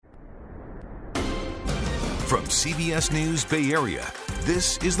From CBS News Bay Area,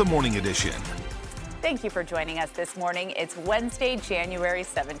 this is the Morning Edition. Thank you for joining us this morning. It's Wednesday, January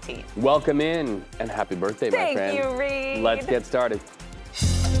 17th. Welcome in and happy birthday, my friend. Thank you, Reed. Let's get started.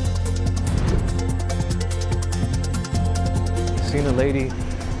 Seen a lady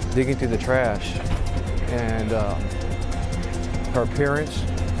digging through the trash, and her appearance,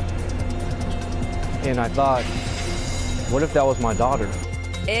 and I thought, what if that was my daughter?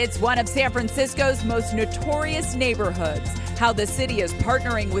 It's one of San Francisco's most notorious neighborhoods. How the city is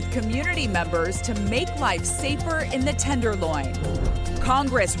partnering with community members to make life safer in the Tenderloin.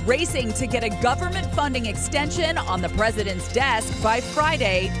 Congress racing to get a government funding extension on the president's desk by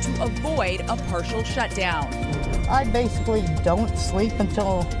Friday to avoid a partial shutdown. I basically don't sleep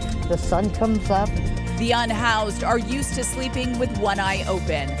until the sun comes up. The unhoused are used to sleeping with one eye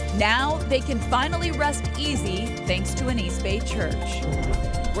open. Now they can finally rest easy thanks to an East Bay church.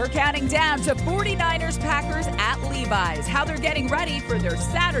 We're counting down to 49ers Packers at Levi's, how they're getting ready for their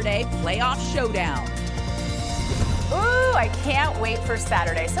Saturday playoff showdown. Ooh, I can't wait for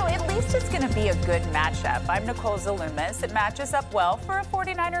Saturday. So at least it's going to be a good matchup. I'm Nicole Zalumis. It matches up well for a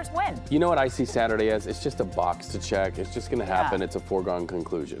 49ers win. You know what I see Saturday as? It's just a box to check. It's just going to happen. Yeah. It's a foregone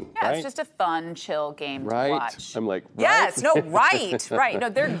conclusion. Yeah, right? It's just a fun, chill game right? to watch. I'm like, right? Yes, no, right. No,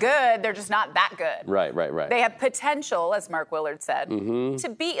 they're good. They're just not that good. Right. They have potential, as Mark Willard said,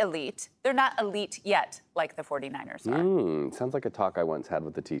 to be elite. They're not elite yet, like the 49ers are. Sounds like a talk I once had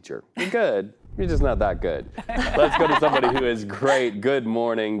with a teacher. You're good. You're just not that good. Let's go to somebody who is great. Good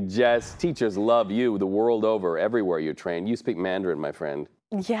morning, Jess. Teachers love you the world over, everywhere you train. You speak Mandarin, my friend.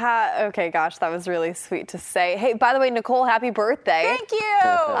 Yeah, okay, gosh, that was really sweet to say. Hey, by the way, Nicole, happy birthday. Thank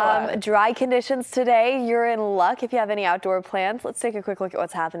you. Dry conditions today. You're in luck if you have any outdoor plans. Let's take a quick look at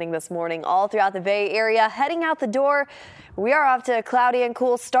what's happening this morning all throughout the Bay Area. Heading out the door, we are off to a cloudy and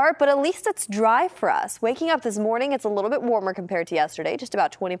cool start, but at least it's dry for us. Waking up this morning, it's a little bit warmer compared to yesterday, just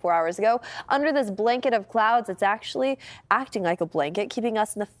about 24 hours ago. Under this blanket of clouds, it's actually acting like a blanket, keeping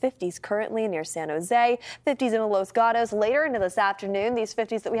us in the 50s currently near San Jose, 50s in Los Gatos. Later into this afternoon, these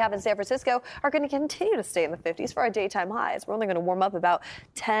 50s that we have in San Francisco are going to continue to stay in the 50s for our daytime highs. We're only going to warm up about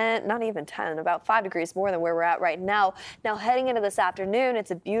 10, not even 10, about 5 degrees more than where we're at right now. Now, heading into this afternoon,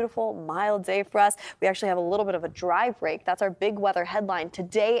 it's a beautiful, mild day for us. We actually have a little bit of a dry break. That's our big weather headline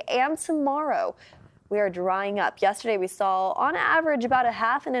today and tomorrow. We are drying up. Yesterday, we saw, on average, about a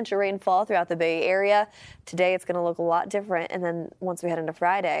half an inch of rainfall throughout the Bay Area. Today, it's going to look a lot different. And then once we head into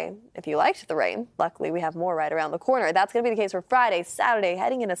Friday, if you liked the rain, luckily we have more right around the corner. That's going to be the case for Friday, Saturday,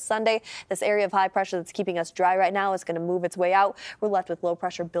 heading into Sunday. This area of high pressure that's keeping us dry right now is going to move its way out. We're left with low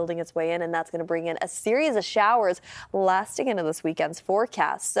pressure building its way in, and that's going to bring in a series of showers lasting into this weekend's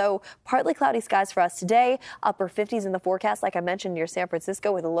forecast. So partly cloudy skies for us today, upper 50s in the forecast, like I mentioned, near San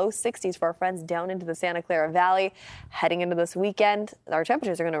Francisco, with low 60s for our friends down into the Santa Clara Valley. Heading into this weekend, our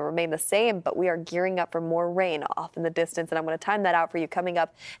temperatures are going to remain the same, but we are gearing up for more rain off in the distance, and I'm going to time that out for you coming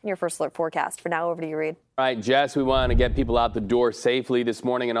up in your first alert forecast. For now, over to you, Reed. All right, Jess, we want to get people out the door safely this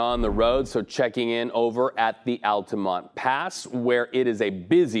morning and on the road, so checking in over at the Altamont Pass, where it is a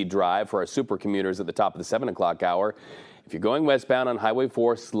busy drive for our super commuters at the top of the 7 o'clock hour. If you're going westbound on Highway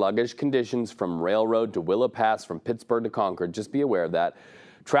 4, sluggish conditions from Railroad to Willow Pass, from Pittsburgh to Concord. Just be aware of that.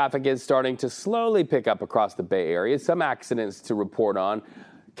 Traffic is starting to slowly pick up across the Bay Area. Some accidents to report on.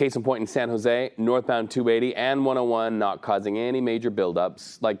 Case in point in San Jose, northbound 280 and 101 not causing any major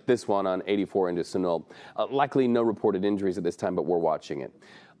buildups, like this one on 84 into Sunol. Likely no reported injuries at this time, but we're watching it.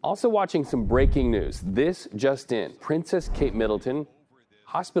 Also watching some breaking news. This just in. Princess Kate Middleton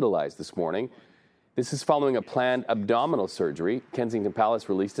hospitalized this morning. This is following a planned abdominal surgery. Kensington Palace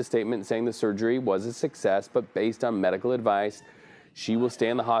released a statement saying the surgery was a success, but based on medical advice, she will stay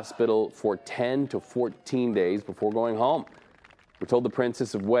in the hospital for 10 to 14 days before going home. We're told the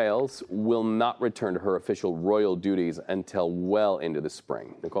Princess of Wales will not return to her official royal duties until well into the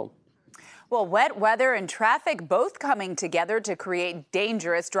spring. Nicole? Well, wet weather and traffic both coming together to create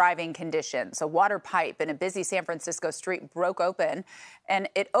dangerous driving conditions. A water pipe in a busy San Francisco street broke open, and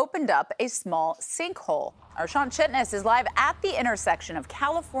it opened up a small sinkhole. Our Sean Chitness is live at the intersection of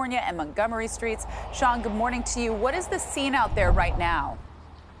California and Montgomery Streets. Sean, good morning to you. What is the scene out there right now?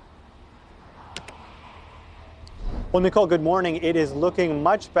 Well, Nicole, good morning. It is looking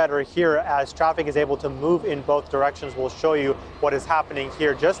much better here as traffic is able to move in both directions. We'll show you what is happening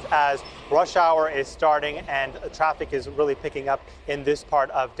here just as rush hour is starting and traffic is really picking up in this part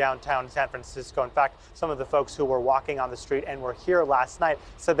of downtown San Francisco. In fact, some of the folks who were walking on the street and were here last night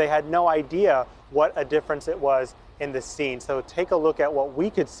said they had no idea what a difference it was in the scene. So take a look at what we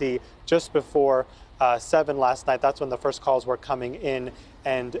could see just before 7 last night. That's when the first calls were coming in.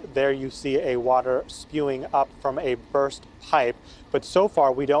 and there you see a water spewing up from a burst pipe. But so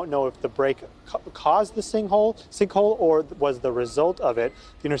far, we don't know if the break caused the sinkhole or was the result of it.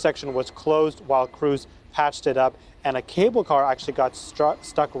 The intersection was closed while crews patched it up, and a cable car actually got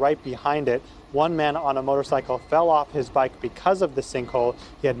stuck right behind it. One man on a motorcycle fell off his bike because of the sinkhole.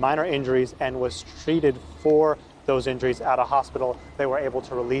 He had minor injuries and was treated for those injuries at a hospital. They were able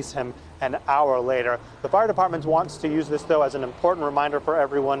to release him an hour later. The fire department wants to use this, though, as an important reminder for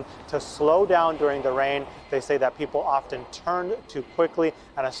everyone to slow down during the rain. They say that people often turn too quickly,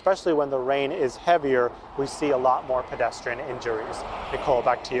 and especially when the rain is heavier, we see a lot more pedestrian injuries. Nicole,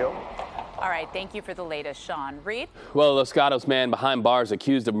 back to you. All right, thank you for the latest, Sean. Reed? Well, a Los Gatos man behind bars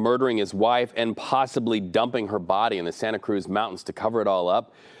accused of murdering his wife and possibly dumping her body in the Santa Cruz Mountains to cover it all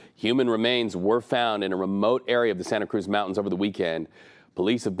up. Human remains were found in a remote area of the Santa Cruz Mountains over the weekend.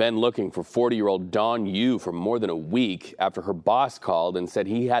 Police have been looking for 40-year-old Dawn Yu for more than a week after her boss called and said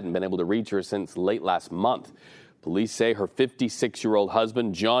he hadn't been able to reach her since late last month. Police say her 56-year-old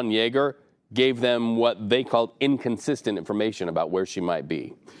husband, John Yeager, gave them what they called inconsistent information about where she might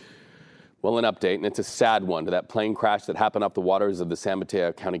be. Well, an update, and it's a sad one, to that plane crash that happened off the waters of the San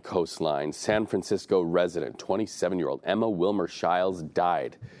Mateo County coastline. San Francisco resident, 27-year-old Emma Wilmer Shiles,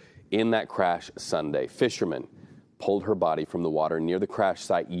 died in that crash Sunday. Fishermen pulled her body from the water near the crash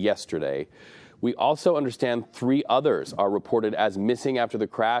site yesterday. We also understand 3 others are reported as missing after the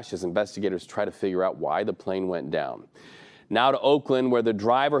crash as investigators try to figure out why the plane went down. Now to Oakland, where the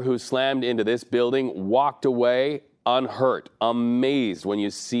driver who slammed into this building walked away unhurt. Amazed when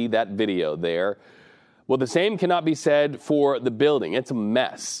you see that video there. Well, the same cannot be said for the building. It's a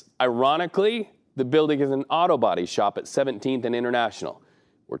mess. Ironically, the building is an auto body shop at 17th and International.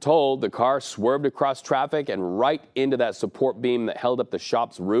 We're told the car swerved across traffic and right into that support beam that held up the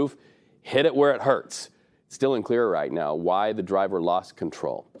shop's roof, hit it where it hurts. It's still unclear right now why the driver lost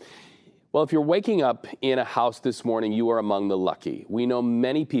control. Well, if you're waking up in a house this morning, you are among the lucky. We know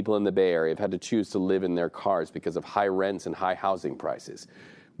many people in the Bay Area have had to choose to live in their cars because of high rents and high housing prices.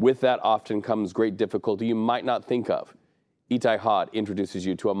 With that often comes great difficulty you might not think of. Itai Hod introduces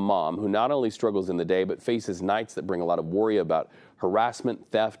you to a mom who not only struggles in the day, but faces nights that bring a lot of worry about harassment,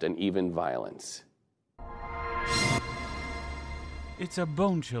 theft, and even violence. It's a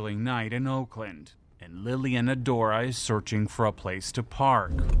bone-chilling night in Oakland, and Lillian Adora is searching for a place to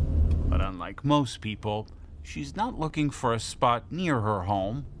park. But unlike most people, she's not looking for a spot near her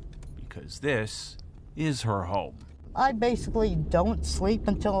home, because this is her home. I basically don't sleep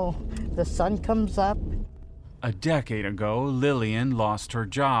until the sun comes up. A decade ago, Lillian lost her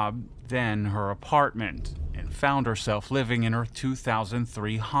job, then her apartment, and found herself living in her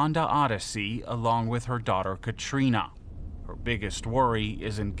 2003 Honda Odyssey along with her daughter Katrina. Her biggest worry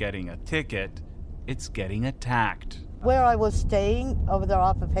isn't getting a ticket, it's getting attacked. Where I was staying over there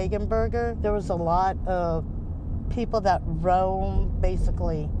off of Hagenberger, there was a lot of people that roam,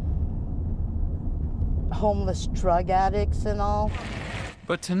 basically homeless drug addicts and all.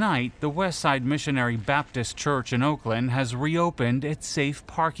 But tonight, the Westside Missionary Baptist Church in Oakland has reopened its safe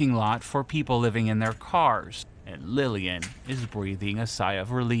parking lot for people living in their cars. And Lillian is breathing a sigh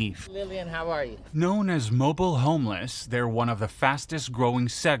of relief. Lillian, how are you? Known as mobile homeless, they're one of the fastest growing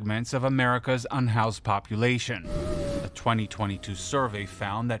segments of America's unhoused population. A 2022 survey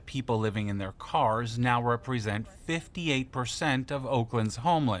found that people living in their cars now represent 58% of Oakland's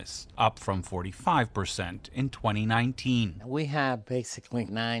homeless, up from 45% in 2019. We have basically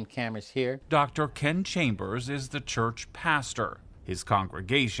 9 cameras here. Dr. Ken Chambers is the church pastor. His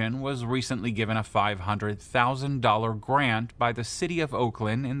congregation was recently given a $500,000 grant by the city of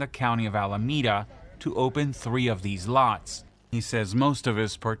Oakland in the county of Alameda to open 3 of these lots. He says most of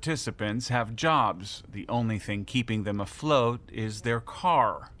his participants have jobs. The only thing keeping them afloat is their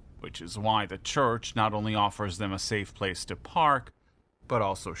car, which is why the church not only offers them a safe place to park, but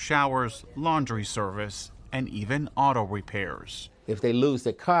also showers, laundry service, and even auto repairs. If they lose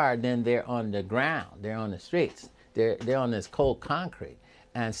their car, then they're on the ground, they're on the streets. They're on this cold concrete.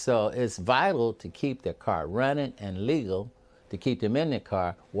 And so it's vital to keep their car running and legal, to keep them in their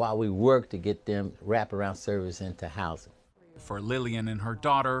car while we work to get them wraparound service into housing. For Lillian and her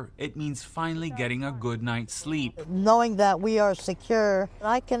daughter, it means finally getting a good night's sleep. Knowing that we are secure,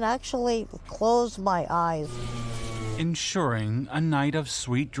 I can actually close my eyes. Ensuring a night of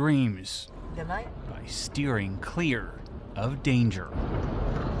sweet dreams. Good night. By steering clear of danger.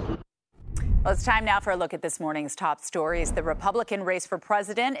 Well, it's time now for a look at this morning's top stories. The Republican race for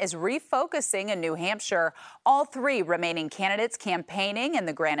president is refocusing in New Hampshire. All 3 remaining candidates campaigning in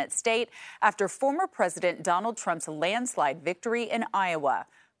the Granite State after former President Donald Trump's landslide victory in Iowa.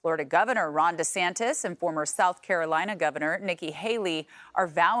 Florida Governor Ron DeSantis and former South Carolina Governor Nikki Haley are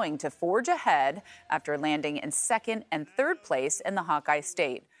vowing to forge ahead after landing in second and third place in the Hawkeye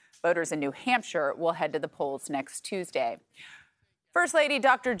State. Voters in New Hampshire will head to the polls next Tuesday. First Lady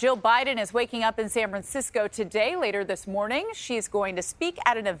Dr. Jill Biden is waking up in San Francisco today. Later this morning, she's going to speak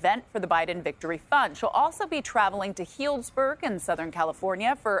at an event for the Biden Victory Fund. She'll also be traveling to Healdsburg in Southern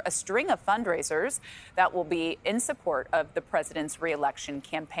California for a string of fundraisers that will be in support of the president's reelection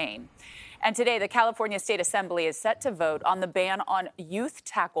campaign. And today, the California State Assembly is set to vote on the ban on youth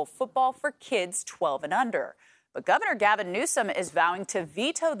tackle football for kids 12 and under. But Governor Gavin Newsom is vowing to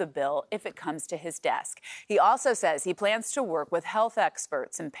veto the bill if it comes to his desk. He also says he plans to work with health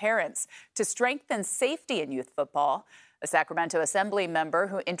experts and parents to strengthen safety in youth football. A Sacramento Assembly member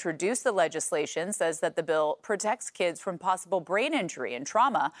who introduced the legislation says that the bill protects kids from possible brain injury and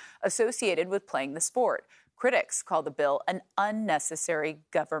trauma associated with playing the sport. Critics call the bill an unnecessary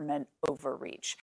government overreach.